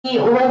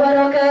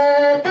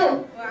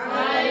Wabarakatuh.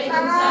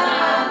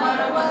 Waalaikumsalam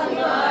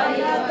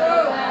warahmatullahi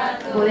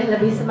wabarakatuh. Boleh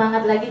lebih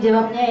semangat lagi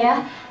jawabnya ya.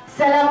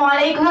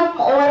 Assalamualaikum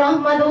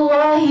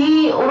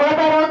warahmatullahi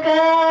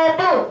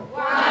wabarakatuh.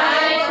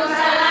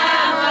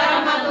 Waalaikumsalam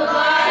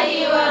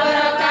warahmatullahi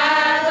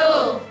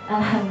wabarakatuh.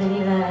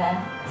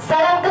 Alhamdulillah.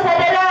 Salam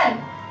kesadaran.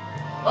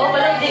 Oh,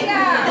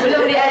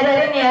 belum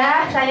diajarin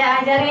ya. Saya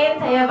ajarin,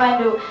 saya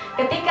pandu.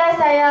 Ketika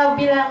saya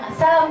bilang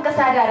salam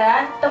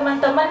kesadaran,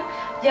 teman-teman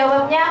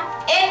jawabnya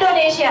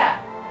Indonesia.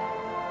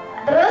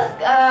 Terus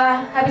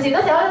habis itu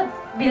saya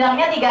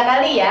bilangnya 3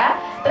 kali ya.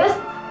 Terus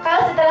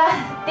kalau setelah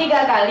 3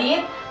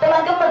 kali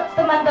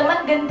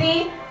teman-teman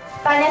ganti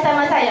tanya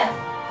sama saya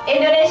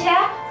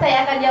Indonesia,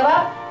 saya akan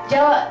jawab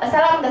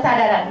salam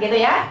kesadaran gitu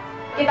ya.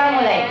 Kita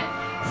mulai.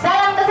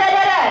 Salam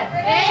kesadaran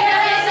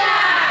Indonesia.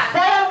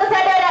 Salam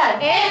kesadaran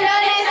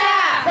Indonesia.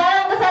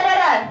 Salam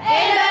kesadaran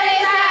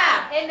Indonesia.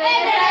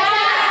 Indonesia.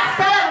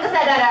 Salam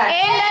kesadaran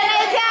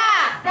Indonesia.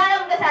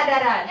 Salam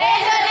kesadaran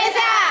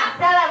Indonesia.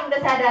 Salam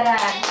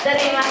kesadaran.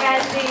 Terima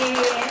kasih.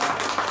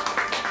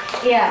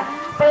 Ya,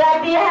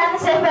 pelatihan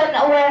 7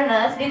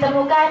 Awareness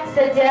ditemukan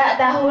sejak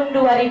tahun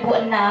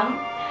 2006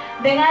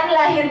 dengan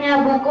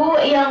lahirnya buku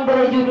yang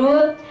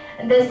berjudul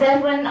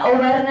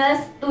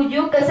THE7AWARENESS,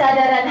 7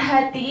 kesadaran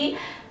hati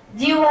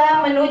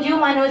jiwa menuju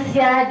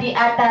manusia di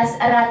atas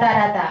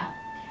rata-rata.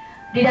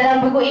 Di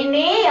dalam buku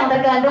ini yang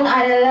terkandung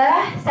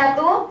adalah 1.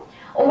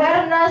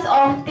 Awareness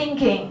of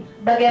thinking,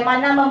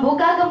 bagaimana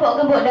membuka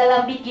gembok-gembok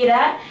dalam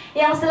pikiran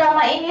yang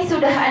selama ini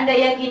sudah Anda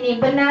yakini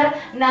benar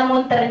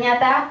namun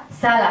ternyata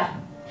salah.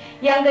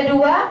 Yang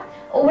kedua,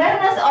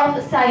 awareness of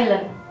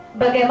silence,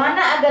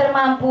 bagaimana agar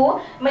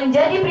mampu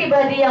menjadi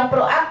pribadi yang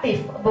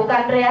proaktif,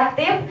 bukan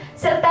reaktif,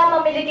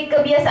 serta memiliki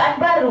kebiasaan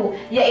baru,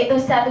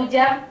 yaitu 1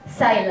 jam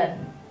silent.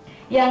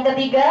 Yang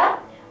ketiga,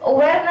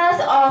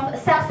 awareness of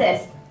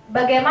success,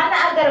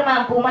 bagaimana agar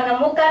mampu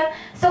menemukan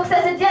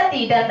sukses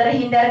sejati dan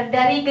terhindar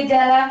dari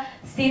gejala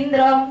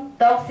sindrom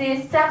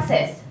toxic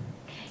success.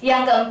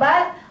 Yang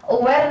keempat,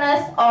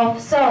 awareness of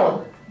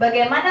soul,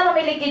 bagaimana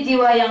memiliki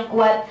jiwa yang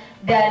kuat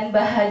dan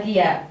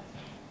bahagia.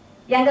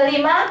 Yang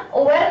kelima,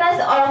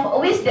 awareness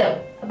of wisdom,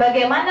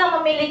 bagaimana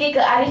memiliki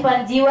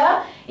kearifan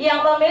jiwa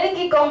yang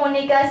memiliki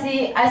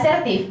komunikasi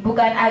asertif,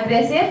 bukan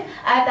agresif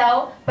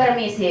atau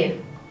permisif.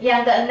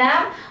 Yang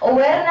keenam,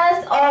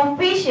 awareness of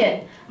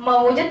vision,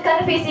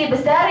 mewujudkan visi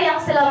besar yang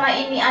selama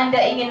ini Anda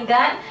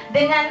inginkan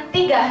dengan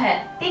 3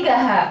 H,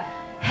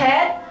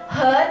 head,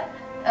 heart,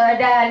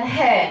 dan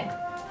hand.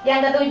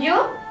 Yang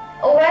ketujuh,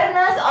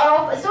 awareness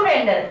of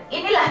surrender,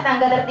 inilah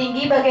tangga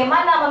tertinggi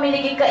bagaimana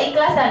memiliki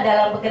keikhlasan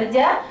dalam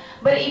bekerja,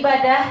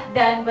 beribadah,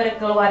 dan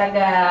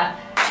berkeluarga.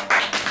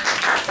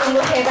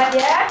 Sungguh hebat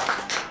ya.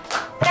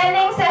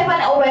 Training 7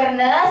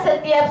 Awareness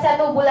setiap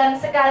 1 bulan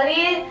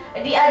sekali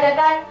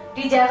diadakan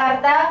di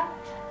Jakarta.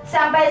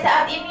 Sampai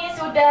saat ini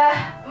sudah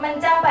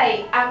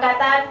mencapai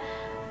angkatan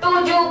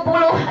 76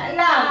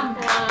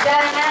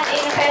 dengan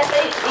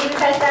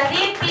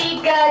investasi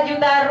 3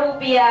 juta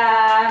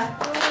rupiah.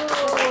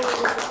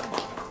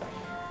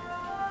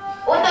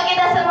 Untuk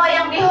kita semua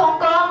yang di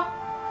Hongkong,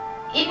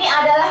 ini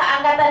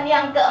adalah angkatan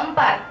yang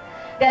keempat,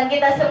 dan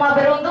kita semua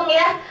beruntung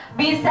ya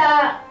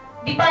bisa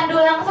dipandu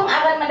langsung,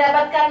 akan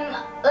mendapatkan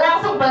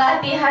langsung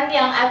pelatihan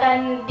yang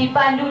akan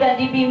dipandu dan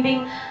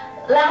dibimbing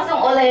langsung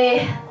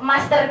oleh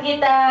master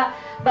kita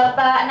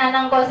Bapak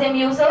Nanang Kosim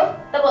Yusuf.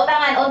 Tepuk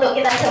tangan untuk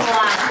kita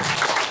semua.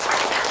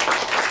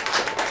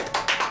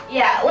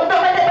 Ya,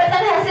 untuk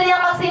mendapatkan hasil yang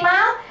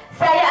maksimal,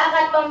 saya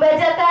akan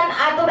membacakan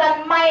aturan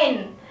main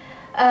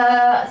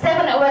 7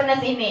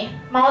 Awareness ini.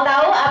 Mau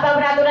tahu apa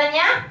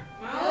peraturannya?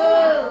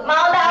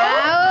 Mau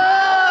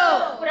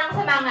tahu? Kurang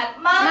semangat.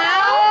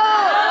 Mau?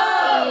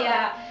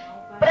 Iya.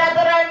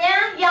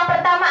 Peraturannya yang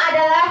pertama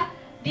adalah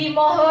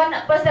dimohon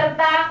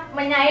peserta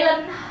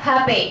menyilent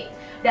HP.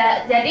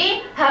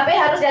 Jadi HP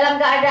harus dalam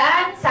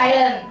keadaan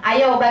silent.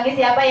 Ayo, bagi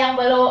siapa yang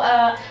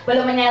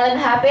belum menyilent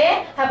HP,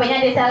 HP-nya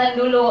di silent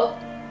dulu.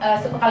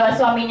 Kalau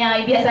suaminya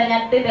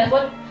biasanya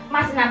telepon,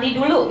 Mas nanti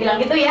dulu, bilang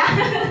gitu ya.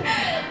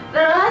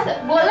 Terus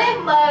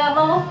boleh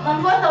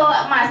memfoto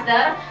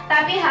master,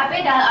 tapi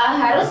HP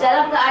harus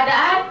dalam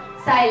keadaan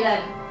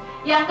silent.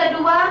 Yang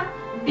kedua,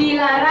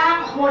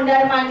 dilarang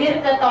mondar-mandir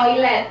ke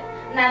toilet.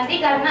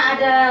 Nanti karena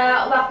ada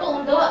waktu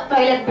untuk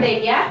toilet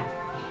break ya.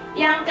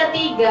 Yang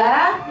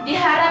ketiga,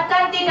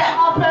 diharapkan tidak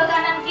ngobrol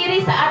kanan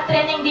kiri saat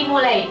training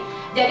dimulai.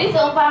 Jadi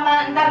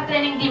seumpama ntar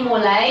training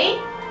dimulai,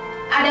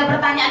 ada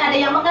pertanyaan, ada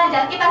yang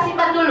mengganjal, kita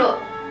simpan dulu.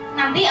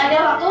 Nanti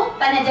ada waktu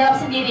tanya jawab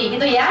sendiri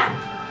gitu ya.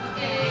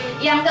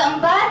 Yang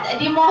keempat,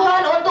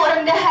 dimohon untuk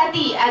rendah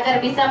hati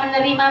agar bisa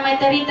menerima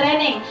materi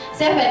training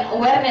 7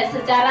 Awareness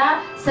secara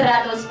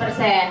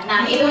 100%.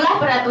 Nah, itulah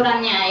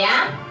peraturannya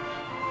ya.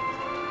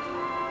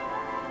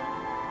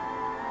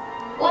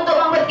 Untuk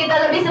membuat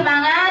kita lebih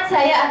semangat,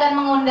 saya akan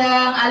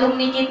mengundang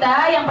alumni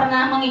kita yang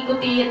pernah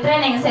mengikuti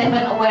training 7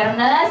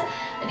 Awareness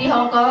di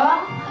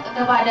Hongkong,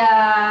 kepada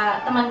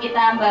teman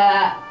kita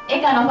Mbak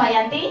Eka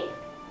Novayanti.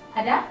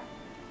 Ada?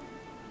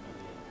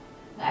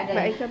 Nggak ada.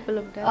 Mbak Ika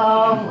belum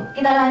datang.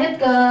 Kita lanjut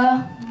ke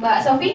Mbak Sofi.